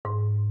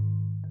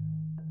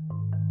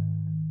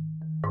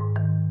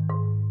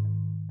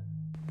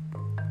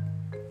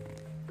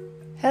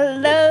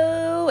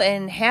Hello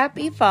and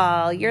happy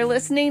fall. You're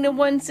listening to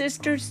One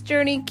Sister's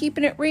Journey,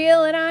 Keeping It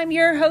Real, and I'm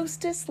your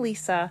hostess,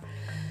 Lisa.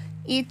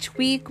 Each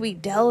week we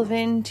delve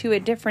into a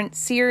different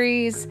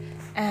series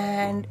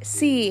and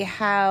see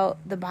how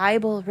the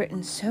Bible,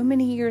 written so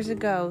many years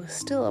ago,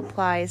 still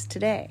applies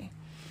today.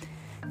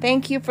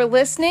 Thank you for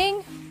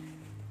listening,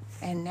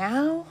 and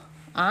now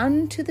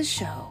on to the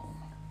show.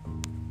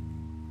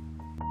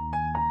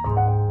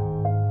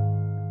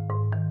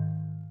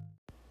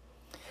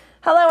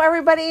 Hello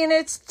everybody, and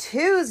it's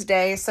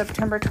Tuesday,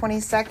 September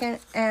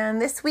 22nd,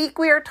 and this week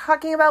we are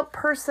talking about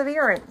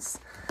perseverance.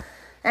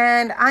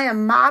 And I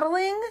am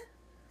modeling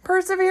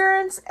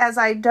perseverance as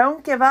I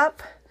don't give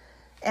up,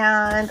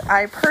 and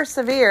I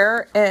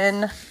persevere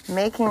in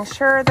making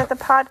sure that the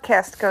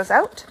podcast goes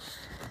out,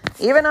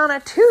 even on a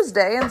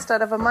Tuesday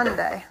instead of a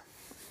Monday,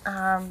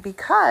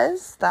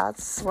 because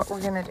that's what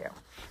we're going to do.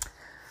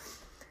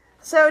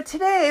 So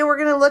today we're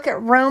going to look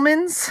at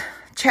Romans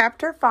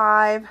chapter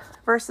 5,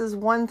 verses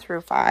 1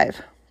 through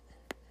 5.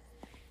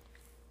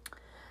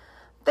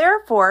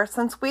 Therefore,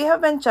 since we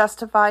have been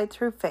justified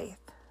through faith,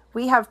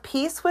 we have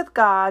peace with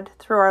God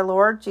through our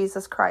Lord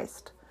Jesus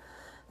Christ,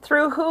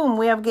 through whom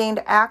we have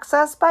gained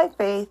access by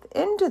faith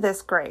into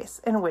this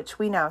grace in which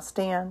we now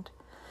stand.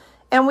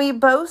 And we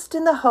boast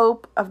in the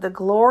hope of the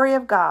glory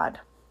of God.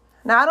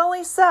 Not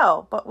only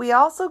so, but we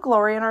also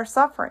glory in our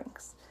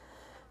sufferings,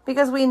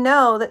 because we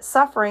know that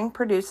suffering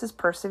produces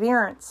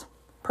perseverance.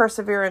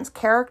 Perseverance,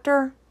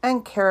 character,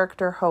 and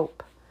character,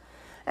 hope.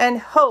 And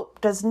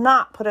hope does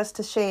not put us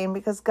to shame,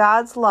 because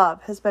God's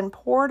love has been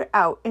poured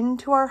out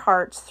into our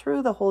hearts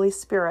through the Holy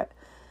Spirit,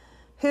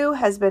 who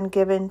has been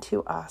given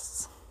to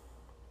us.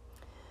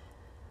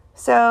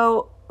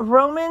 So,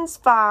 Romans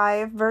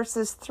 5,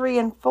 verses 3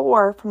 and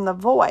 4 from The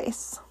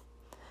Voice.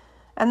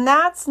 And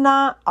that's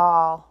not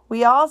all.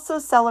 We also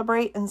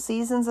celebrate in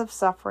seasons of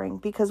suffering,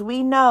 because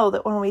we know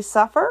that when we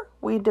suffer,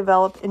 we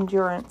develop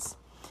endurance,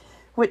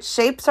 which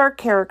shapes our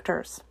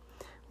characters.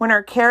 When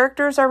our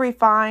characters are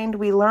refined,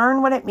 we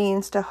learn what it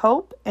means to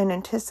hope and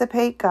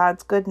anticipate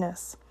God's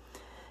goodness.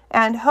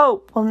 And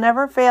hope will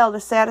never fail to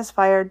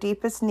satisfy our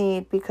deepest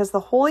need, because the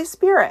Holy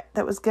Spirit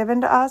that was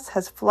given to us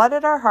has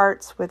flooded our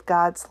hearts with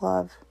God's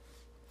love.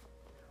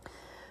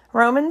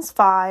 Romans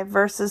 5,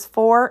 verses 3,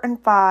 4,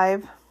 and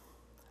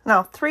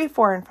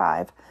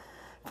 5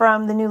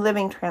 from the New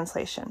Living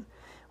Translation.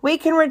 We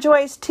can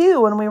rejoice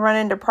too when we run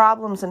into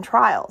problems and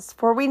trials,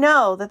 for we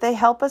know that they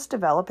help us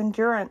develop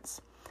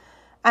endurance.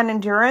 And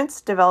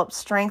endurance develops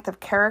strength of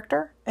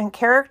character, and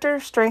character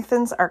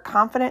strengthens our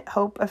confident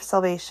hope of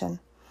salvation.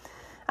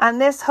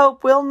 And this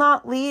hope will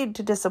not lead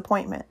to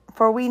disappointment,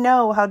 for we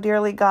know how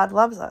dearly God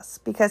loves us,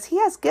 because He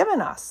has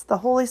given us the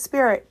Holy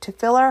Spirit to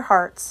fill our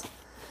hearts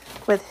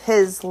with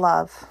His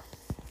love.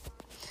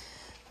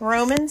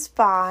 Romans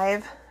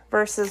 5,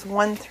 verses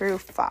 1 through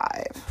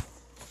 5.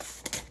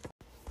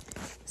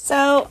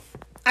 So,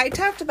 I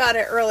talked about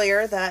it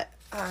earlier that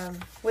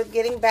with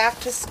getting back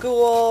to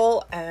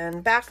school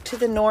and back to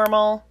the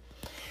normal,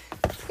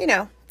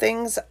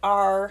 things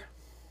are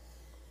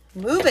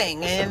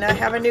moving, and I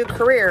have a new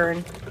career,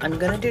 and I'm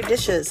going to do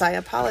dishes. I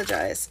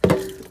apologize.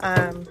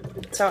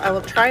 So I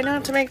will try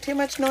not to make too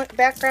much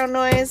background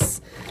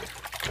noise.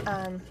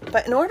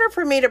 But in order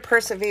for me to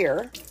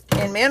persevere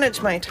and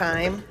manage my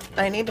time,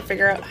 I need to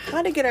figure out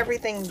how to get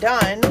everything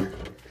done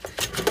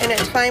in a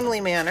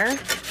timely manner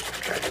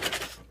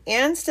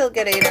and still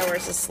get 8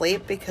 hours of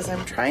sleep, because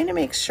I'm trying to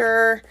make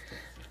sure,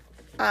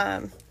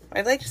 I'd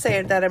like to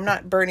say that I'm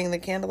not burning the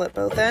candle at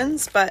both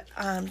ends, but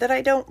that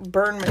I don't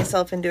burn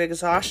myself into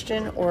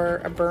exhaustion or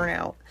a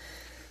burnout.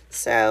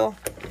 So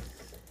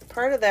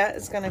part of that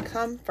is going to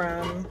come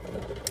from,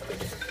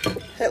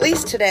 at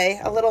least today,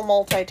 a little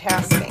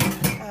multitasking.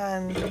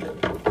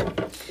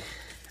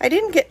 I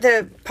didn't get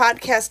the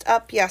podcast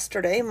up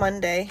yesterday,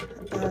 Monday.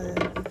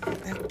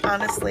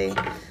 Honestly,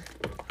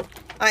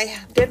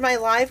 I did my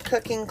live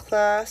cooking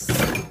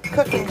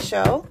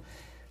show,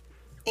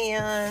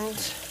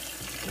 and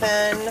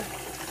then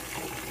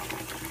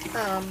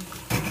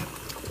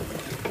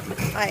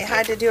I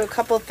had to do a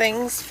couple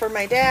things for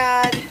my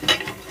dad,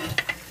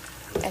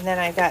 and then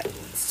I got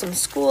some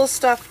school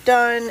stuff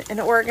done and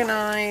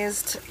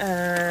organized,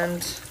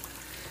 and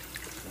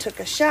took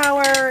a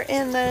shower,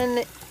 and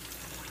then,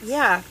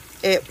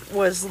 it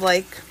was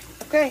like,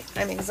 okay,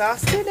 I'm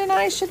exhausted and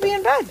I should be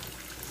in bed.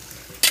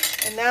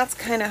 And that's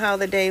kind of how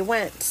the day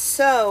went.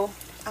 So,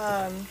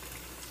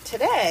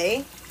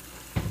 today,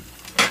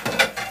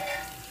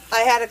 I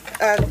had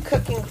a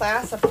cooking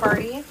class, a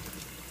party,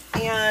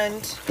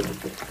 and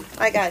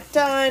I got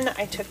done.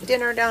 I took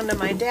dinner down to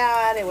my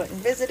dad. I went and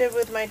visited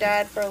with my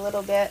dad for a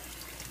little bit,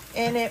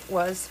 and it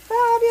was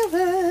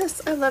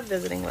fabulous. I love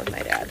visiting with my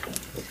dad.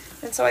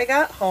 And so I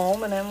got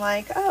home, and I'm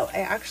like, oh,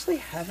 I actually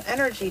have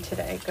energy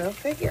today. Go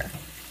figure.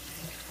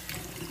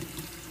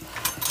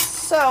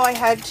 So I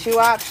had two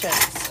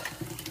options.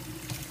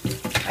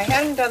 I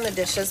hadn't done the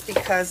dishes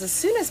because as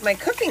soon as my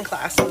cooking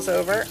class was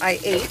over, I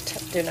ate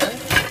dinner.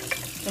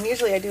 And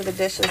usually I do the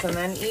dishes and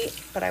then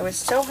eat, but I was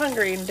so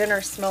hungry and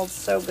dinner smelled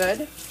so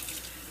good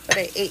that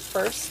I ate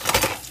first.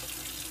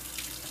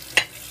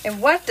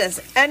 And what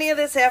does any of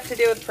this have to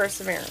do with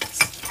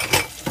perseverance?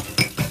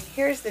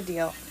 Here's the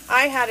deal.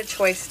 I had a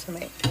choice to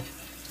make.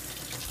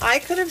 I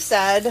could have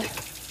said,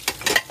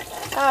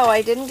 oh,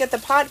 I didn't get the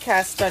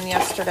podcast done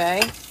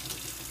yesterday,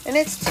 and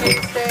it's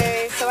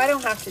Tuesday, so I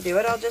don't have to do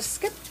it.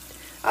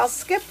 I'll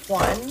skip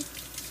one,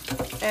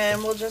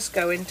 and we'll just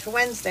go into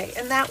Wednesday.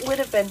 And that would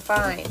have been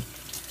fine.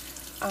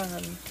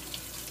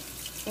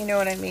 You know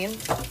what I mean?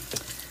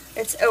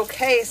 It's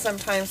okay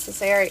sometimes to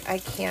say, all right, I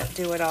can't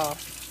do it all.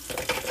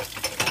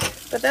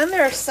 But then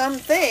there are some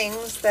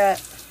things that,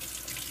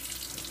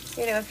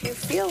 if you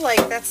feel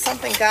like that's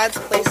something God's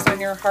placed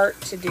on your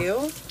heart to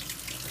do,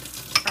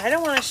 I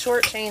don't want to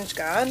shortchange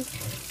God.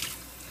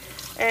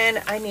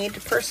 And I need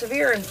to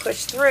persevere and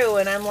push through.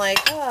 And I'm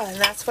like,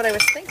 and that's what I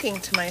was thinking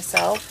to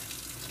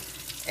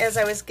myself as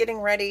I was getting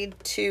ready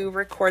to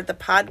record the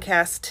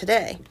podcast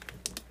today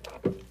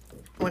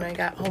when I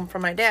got home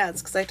from my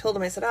dad's. Because I told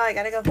him, I said, I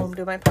got to go home,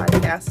 do my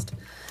podcast.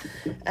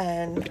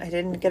 And I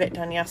didn't get it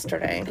done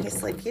yesterday. And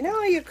he's like,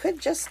 you could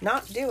just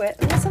not do it.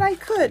 And I said, I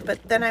could,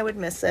 but then I would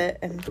miss it.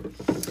 And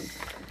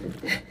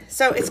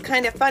so it's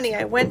kind of funny.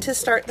 I went to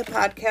start the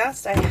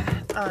podcast.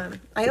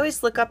 I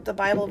always look up the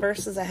Bible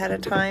verses ahead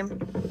of time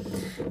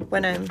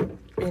when I'm,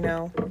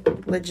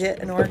 legit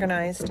and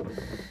organized.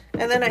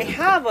 And then I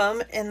have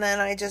them, and then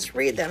I just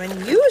read them.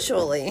 And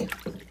usually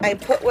I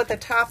put what the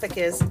topic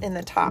is in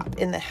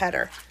the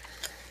header.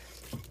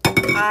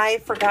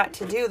 I forgot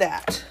to do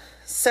that.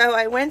 So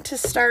I went to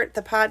start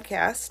the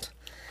podcast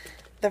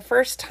the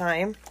first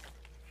time,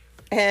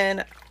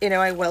 and,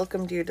 I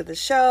welcomed you to the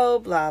show,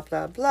 blah,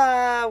 blah,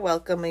 blah,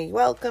 welcome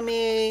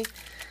me.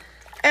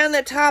 And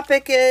the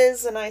topic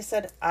is, and I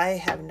said, I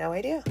have no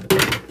idea.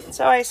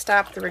 So I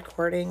stopped the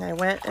recording. I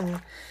went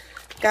and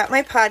got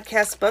my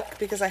podcast book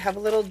because I have a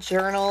little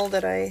journal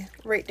that I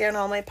write down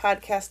all my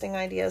podcasting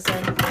ideas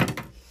in.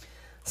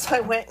 So I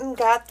went and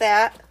got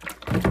that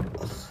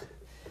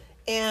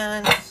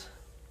and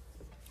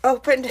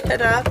opened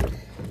it up.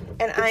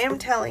 And I am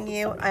telling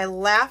you, I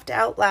laughed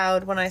out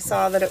loud when I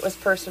saw that it was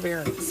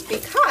perseverance,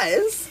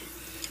 because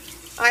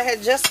I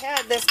had just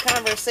had this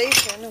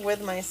conversation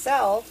with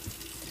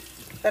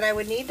myself that I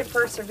would need to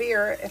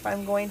persevere if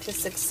I'm going to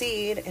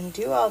succeed and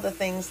do all the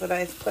things that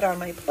I've put on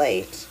my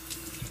plate,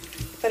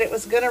 that it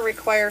was going to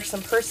require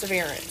some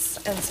perseverance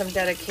and some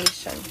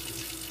dedication.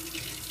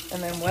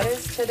 And then what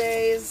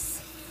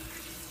is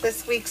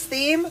this week's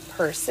theme?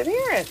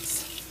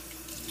 Perseverance.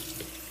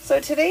 So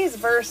today's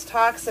verse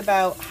talks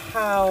about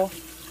how,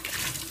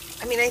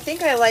 I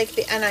think I like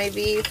the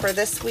NIV for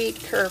this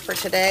week or for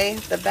today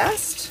the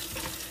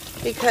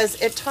best,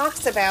 because it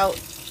talks about,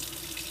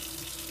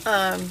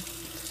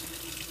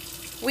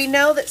 we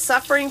know that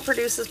suffering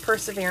produces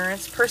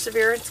perseverance,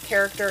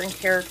 character, and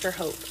character,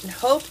 hope. And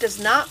hope does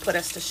not put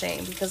us to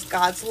shame, because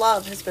God's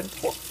love has been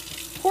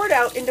poured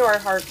out into our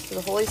hearts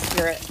through the Holy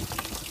Spirit,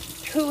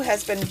 who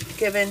has been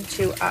given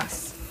to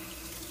us.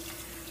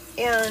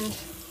 And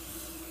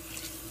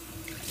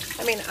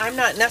I'm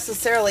not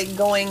necessarily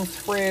going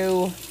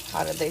through,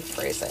 how did they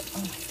phrase it?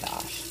 Oh my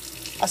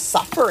gosh, a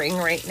suffering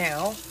right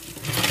now.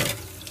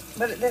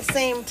 But at the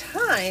same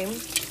time,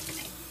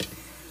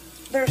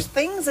 there's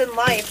things in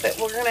life that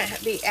we're going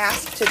to be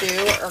asked to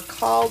do or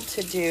called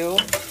to do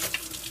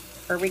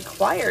or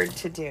required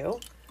to do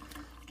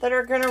that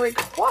are going to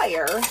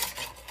require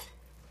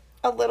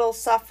a little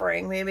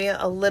suffering, maybe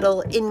a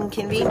little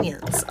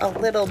inconvenience, a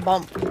little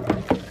bump.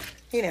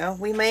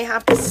 We may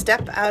have to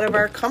step out of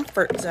our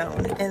comfort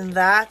zone, and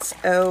that's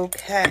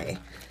okay.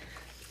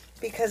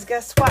 Because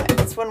guess what?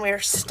 It's when we're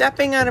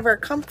stepping out of our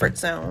comfort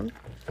zone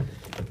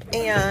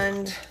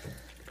and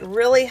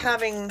really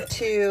having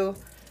to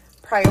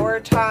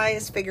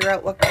prioritize, figure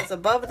out what goes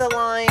above the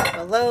line,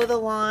 below the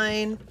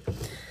line,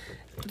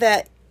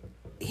 that,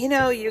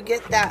 you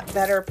get that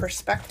better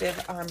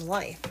perspective on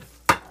life.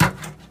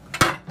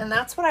 And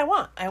that's what I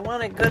want. I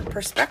want a good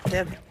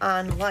perspective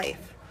on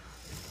life.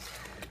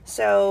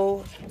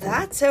 So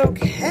that's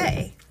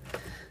okay.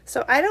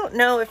 So I don't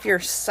know if you're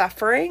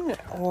suffering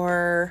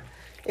or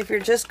if you're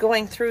just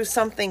going through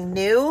something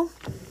new.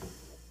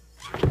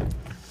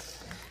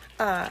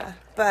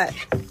 But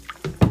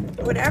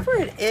whatever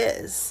it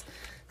is,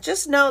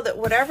 just know that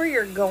whatever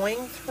you're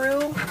going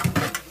through,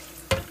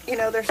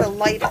 there's a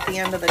light at the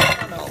end of the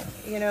tunnel.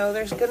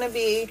 There's going to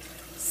be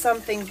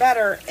something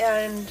better.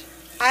 And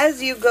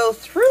as you go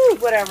through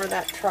whatever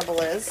that trouble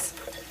is,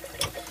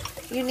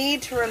 you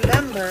need to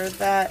remember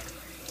that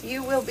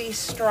you will be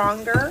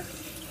stronger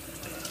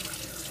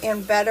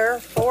and better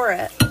for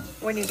it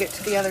when you get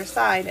to the other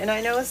side. And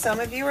I know some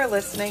of you are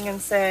listening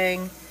and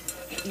saying,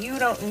 you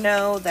don't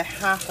know the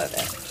half of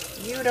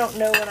it. You don't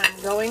know what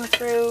I'm going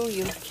through.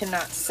 You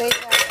cannot say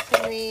that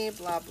to me,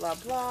 blah, blah,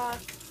 blah.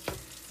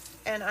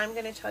 And I'm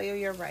going to tell you,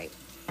 you're right.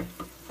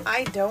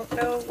 I don't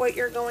know what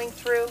you're going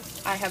through.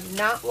 I have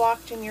not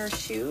walked in your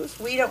shoes.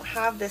 We don't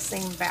have the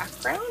same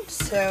background.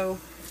 So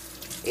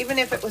even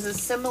if it was a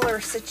similar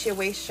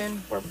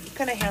situation, we're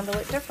going to handle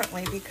it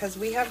differently because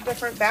we have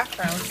different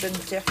backgrounds and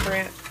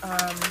different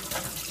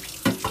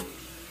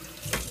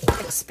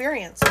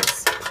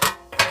experiences.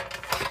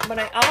 But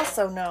I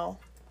also know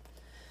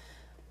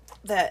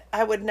that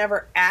I would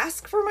never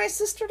ask for my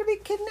sister to be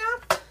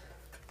kidnapped.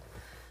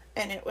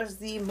 And it was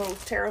the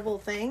most terrible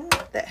thing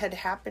that had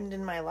happened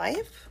in my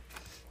life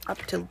up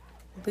to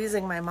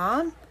losing my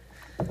mom.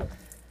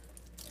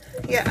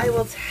 Yet I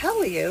will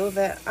tell you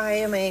that I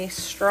am a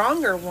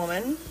stronger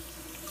woman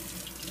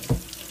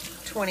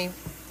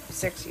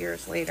 26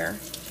 years later.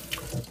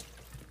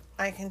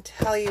 I can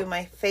tell you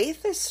my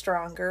faith is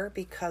stronger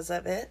because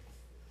of it.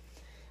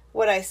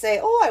 Would I say,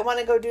 oh, I want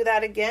to go do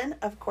that again?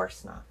 Of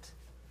course not.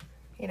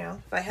 You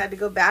know, if I had to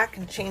go back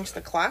and change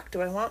the clock,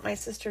 do I want my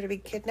sister to be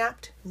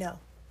kidnapped? No.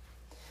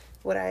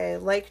 Would I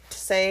like to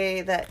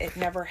say that it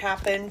never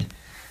happened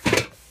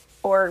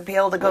or be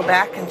able to go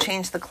back and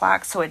change the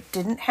clock so it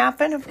didn't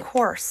happen? Of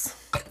course.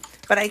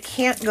 But I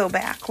can't go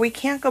back. We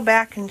can't go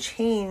back and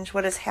change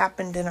what has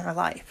happened in our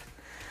life.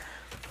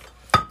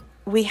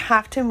 We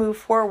have to move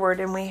forward,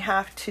 and we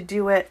have to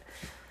do it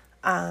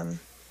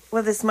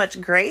with as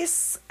much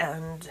grace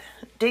and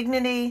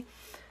dignity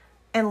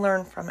and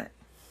learn from it.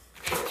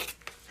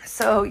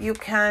 So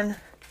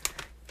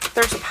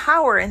there's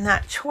power in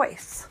that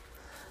choice.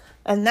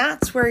 And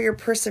that's where your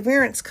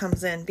perseverance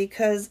comes in.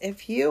 Because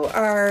if you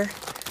are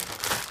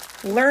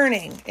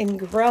learning and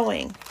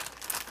growing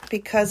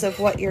because of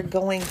what you're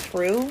going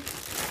through,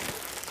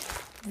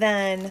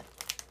 then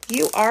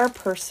you are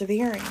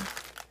persevering.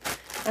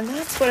 And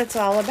that's what it's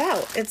all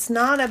about. It's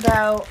not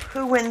about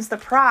who wins the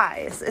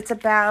prize. It's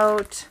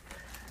about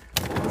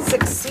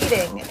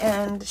succeeding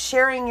and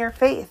sharing your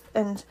faith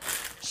and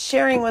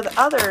sharing with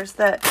others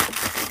that,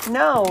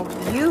 no,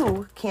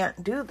 you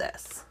can't do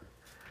this.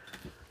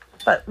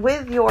 But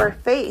with your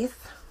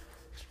faith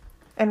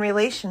and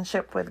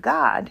relationship with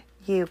God,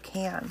 you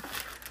can.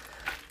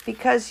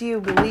 Because you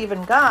believe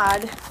in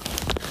God,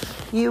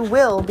 you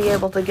will be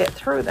able to get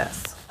through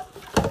this.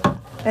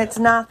 It's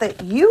not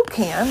that you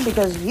can,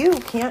 because you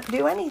can't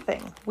do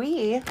anything.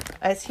 We,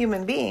 as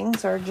human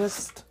beings, are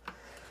just,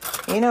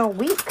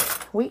 weak.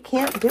 We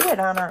can't do it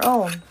on our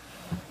own.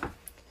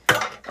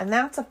 And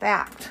that's a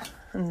fact.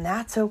 And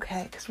that's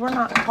okay, because we're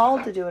not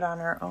called to do it on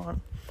our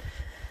own.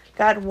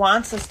 God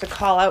wants us to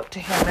call out to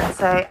Him and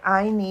say,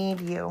 I need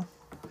you.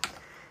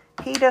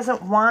 He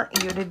doesn't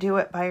want you to do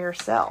it by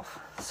yourself.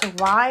 So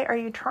why are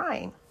you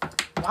trying?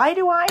 Why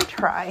do I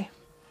try?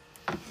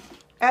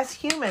 As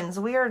humans,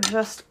 we are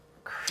just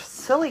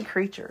silly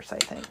creatures, I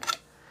think.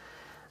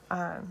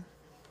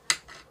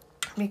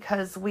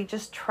 Because we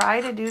just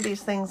try to do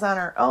these things on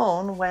our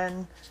own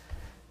when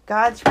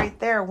God's right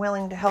there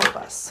willing to help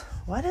us.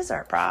 What is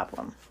our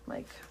problem?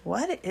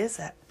 What is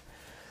it?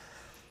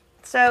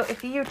 So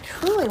if you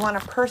truly want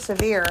to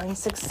persevere and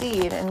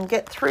succeed and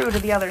get through to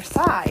the other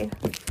side,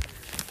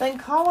 then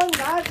call on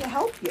God to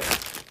help you.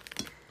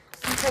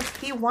 Because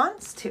He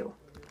wants to.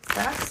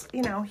 That's,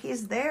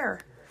 He's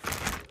there.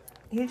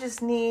 You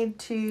just need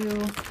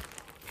to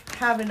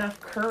have enough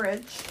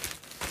courage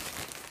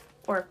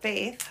or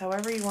faith,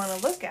 however you want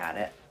to look at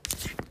it,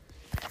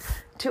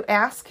 to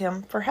ask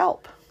Him for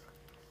help.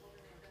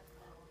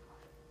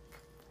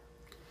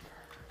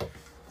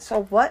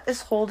 So what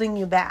is holding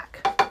you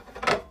back?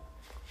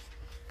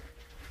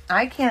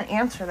 I can't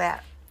answer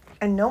that,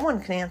 and no one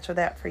can answer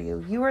that for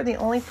you. You are the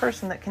only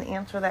person that can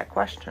answer that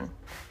question.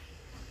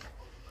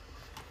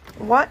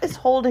 What is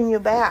holding you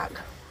back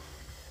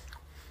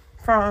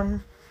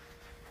from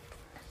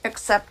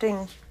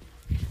accepting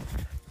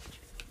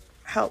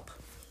help?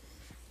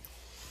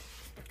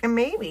 And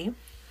maybe,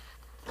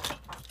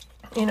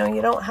 you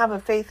don't have a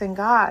faith in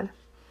God,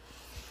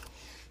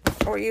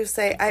 or you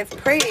say, I've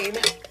prayed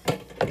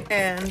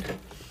and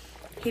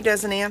He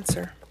doesn't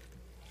answer.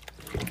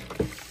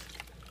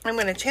 I'm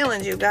going to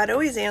challenge you. God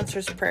always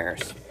answers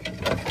prayers.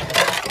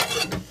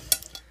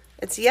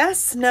 It's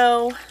yes,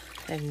 no,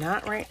 and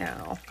not right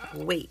now.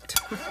 Wait.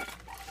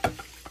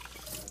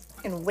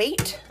 And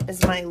wait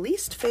is my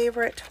least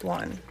favorite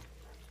one.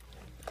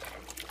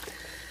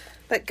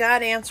 But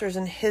God answers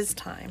in His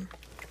time.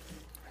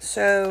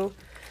 So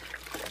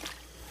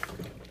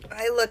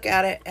I look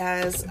at it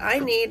as I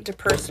need to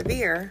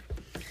persevere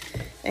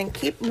and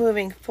keep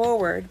moving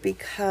forward,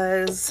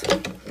 because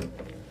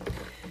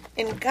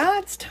in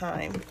God's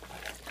time,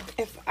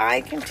 if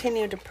I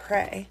continue to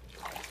pray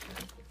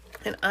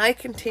and I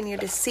continue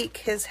to seek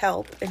His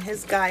help and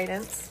His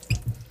guidance,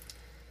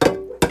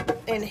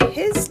 in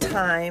His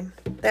time,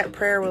 that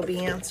prayer will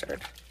be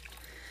answered.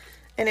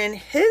 And in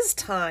His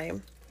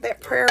time,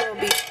 that prayer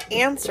will be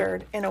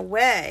answered in a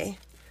way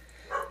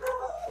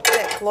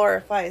that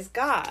glorifies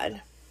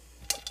God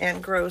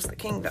and grows the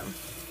kingdom.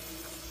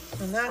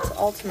 And that's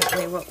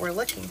ultimately what we're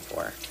looking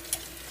for.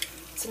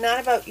 It's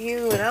not about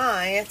you and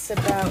I, it's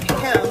about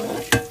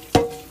Him.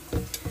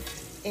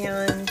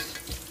 And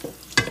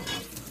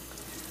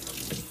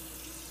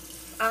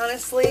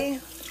honestly,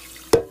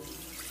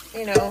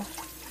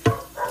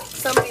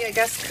 somebody I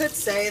guess could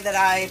say that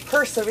I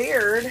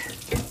persevered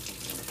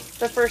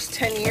the first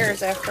 10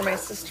 years after my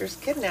sister's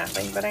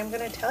kidnapping, but I'm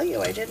going to tell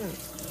you I didn't.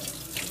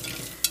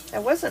 I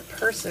wasn't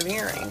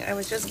persevering. I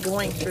was just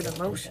going through the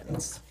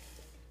motions.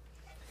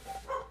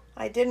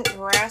 I didn't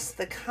grasp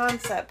the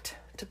concept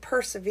to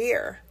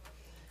persevere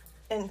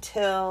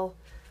until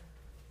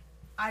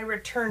I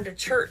returned to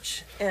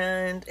church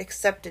and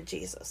accepted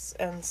Jesus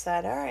and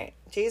said, all right,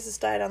 Jesus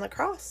died on the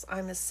cross.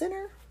 I'm a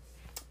sinner.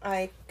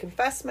 I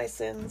confess my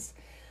sins.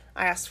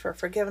 I ask for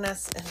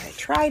forgiveness, and I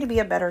try to be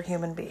a better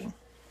human being.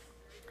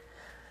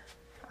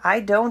 I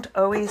don't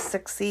always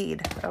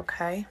succeed,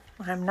 okay?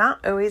 I'm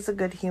not always a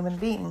good human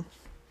being.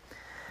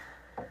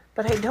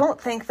 But I don't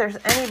think there's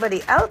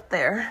anybody out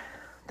there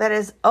that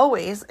is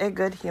always a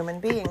good human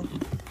being.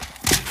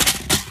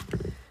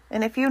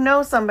 And if you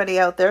know somebody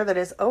out there that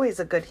is always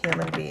a good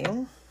human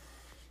being,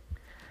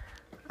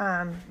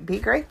 be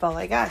grateful,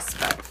 I guess.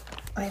 But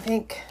I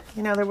think,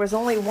 there was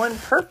only one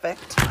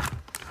perfect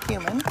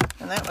human,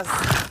 and that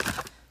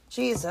was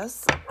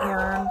Jesus.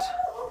 And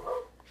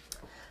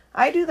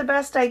I do the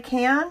best I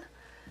can.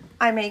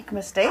 I make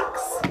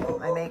mistakes.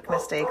 I make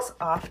mistakes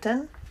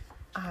often.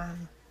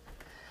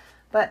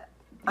 But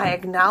I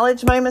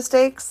acknowledge my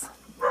mistakes,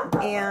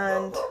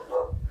 and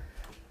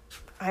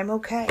I'm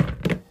okay.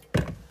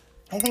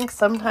 I think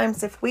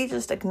sometimes if we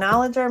just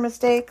acknowledge our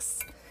mistakes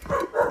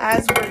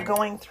as we're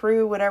going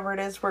through whatever it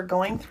is we're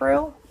going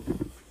through,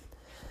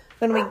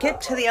 when we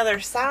get to the other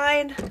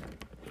side,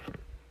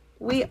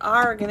 we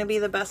are going to be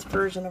the best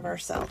version of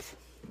ourselves.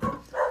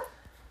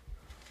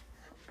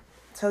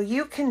 So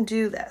you can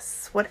do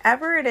this.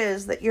 Whatever it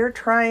is that you're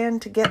trying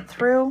to get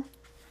through,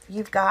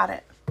 you've got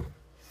it.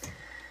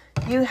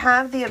 You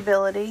have the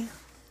ability.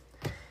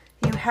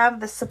 You have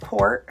the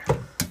support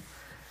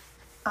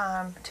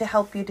to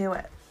help you do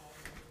it.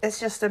 It's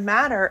just a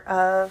matter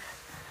of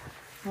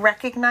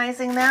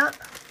recognizing that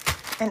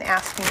and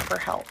asking for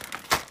help.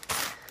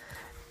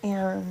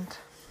 And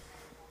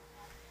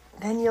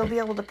then you'll be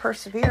able to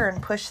persevere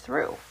and push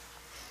through.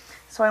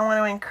 So I want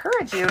to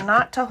encourage you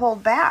not to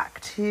hold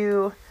back,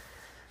 to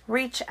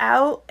reach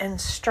out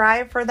and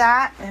strive for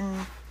that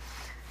and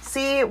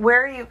see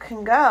where you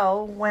can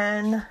go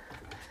when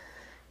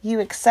you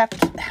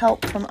accept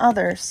help from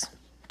others.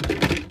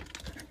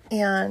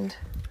 And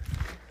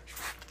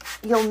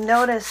you'll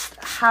notice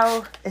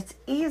how it's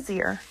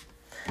easier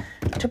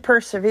to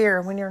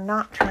persevere when you're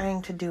not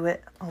trying to do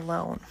it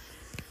alone.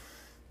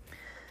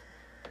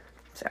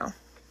 So,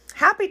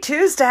 happy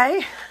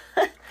Tuesday.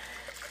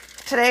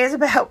 Today is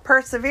about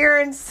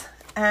perseverance,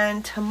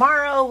 and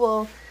tomorrow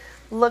we'll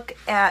look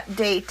at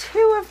day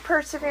 2 of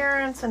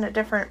perseverance in a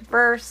different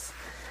verse.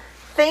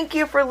 Thank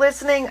you for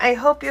listening. I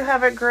hope you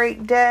have a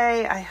great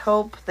day. I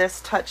hope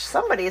this touched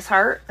somebody's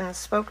heart and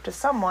spoke to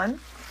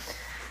someone,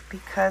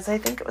 because I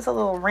think it was a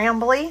little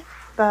rambly,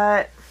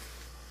 but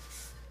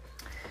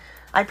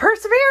I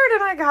persevered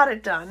and I got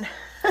it done.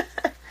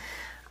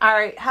 All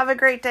right. Have a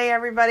great day,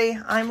 everybody.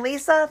 I'm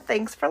Lisa.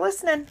 Thanks for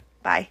listening.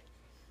 Bye.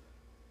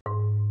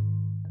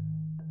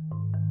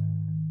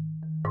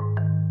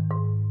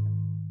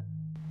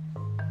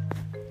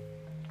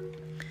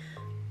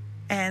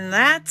 And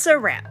that's a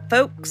wrap,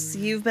 folks.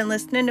 You've been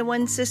listening to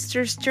One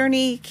Sister's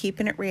Journey,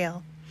 Keeping It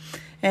Real.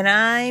 And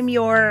I'm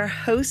your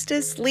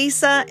hostess,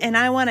 Lisa, and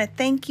I want to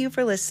thank you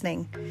for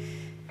listening.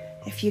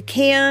 If you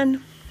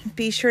can,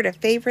 be sure to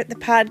favorite the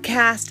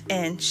podcast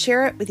and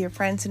share it with your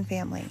friends and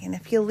family. And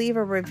if you leave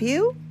a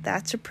review,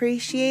 that's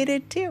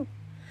appreciated too.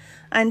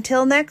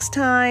 Until next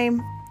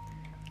time,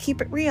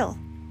 keep it real,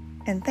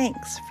 and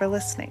thanks for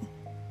listening.